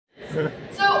So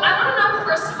I want to know,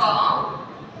 first of all,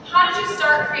 how did you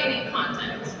start creating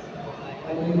content?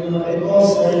 It all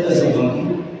started as a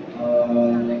hobby.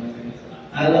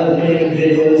 I love making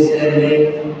videos,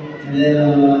 editing, and then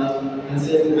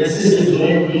until my sister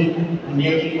joined me in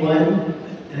making one,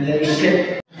 and then we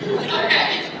shared.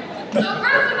 Okay. So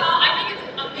first of all, I think it's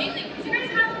amazing because you guys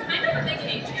have kind of a big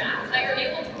age gap that you're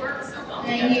able to work so well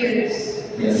together. 9 years.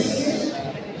 Yes.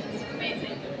 It's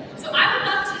amazing. So I would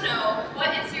love to know, what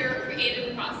is your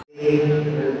creative process?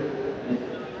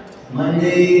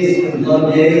 Monday is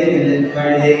vlog day, and then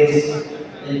Friday is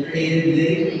the creative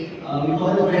day. We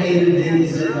call it creative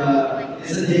days.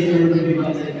 It's a day where we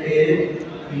become creative.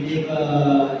 We make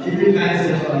different kinds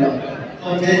of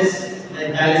contents, like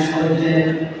dance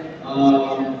content,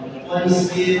 funny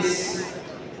skits,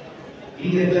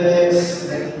 VFX,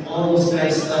 like all those kind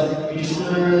of stuff. We just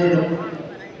want to,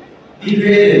 be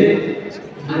creative.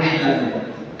 Okay.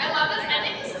 I love this. I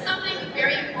think this is something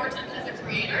very important as a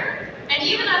creator, and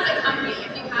even as a company.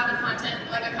 If you have a content,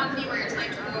 like a company where you're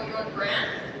trying to grow your own brand,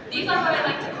 these are what I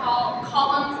like to call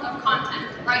columns of content,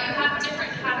 right? You have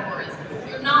different categories.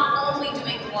 You're not only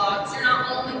doing vlogs, you're not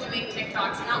only doing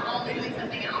TikToks, you're not only doing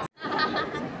something else.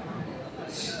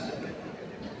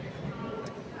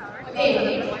 Okay,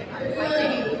 we're going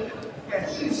to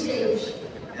huge stage.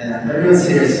 And everyone's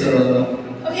here, so.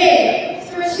 Okay,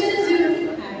 so we're just gonna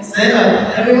do. Stand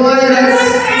up, everyone,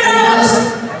 dance.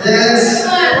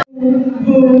 Boom,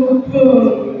 boom,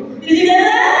 boom. Did you get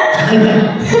that?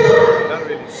 Not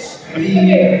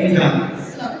really. We come.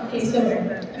 Stop. Okay, slower. I'm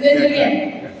gonna do it again.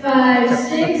 5,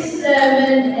 6,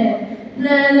 7, and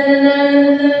na na na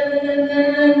na na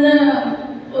na na.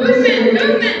 Movement.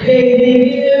 Baby,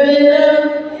 give it up,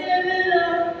 baby,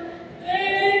 give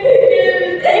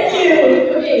it. Thank you.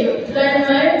 Okay,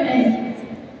 dynamite and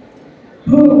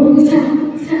boom, tap,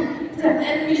 tap, tap,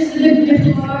 and we just do the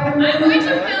guitar. I'm going to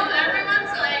film everyone,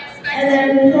 so I expect. And then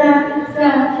tap,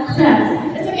 tap, tap.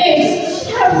 It's okay,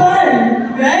 just have fun,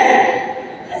 right?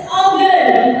 It's all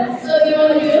good. So you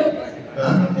want to do it?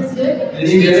 Huh? Let's do it. Did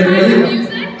you get everything?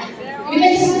 Music? You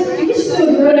can just do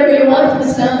whatever you want to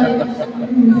the sound.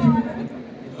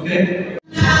 Okay.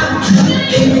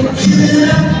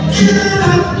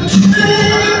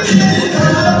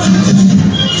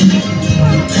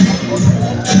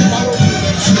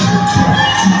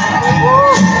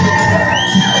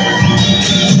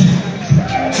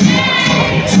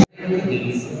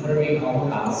 Where we all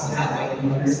about so that way you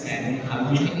understand how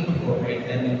you can incorporate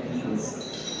them in things.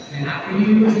 And after you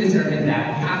determine that,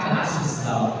 you have to ask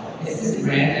yourself, is this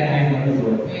brand that I want to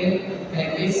work with? And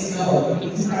if so, you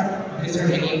can start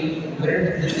determining what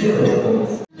are the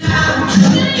deliverables.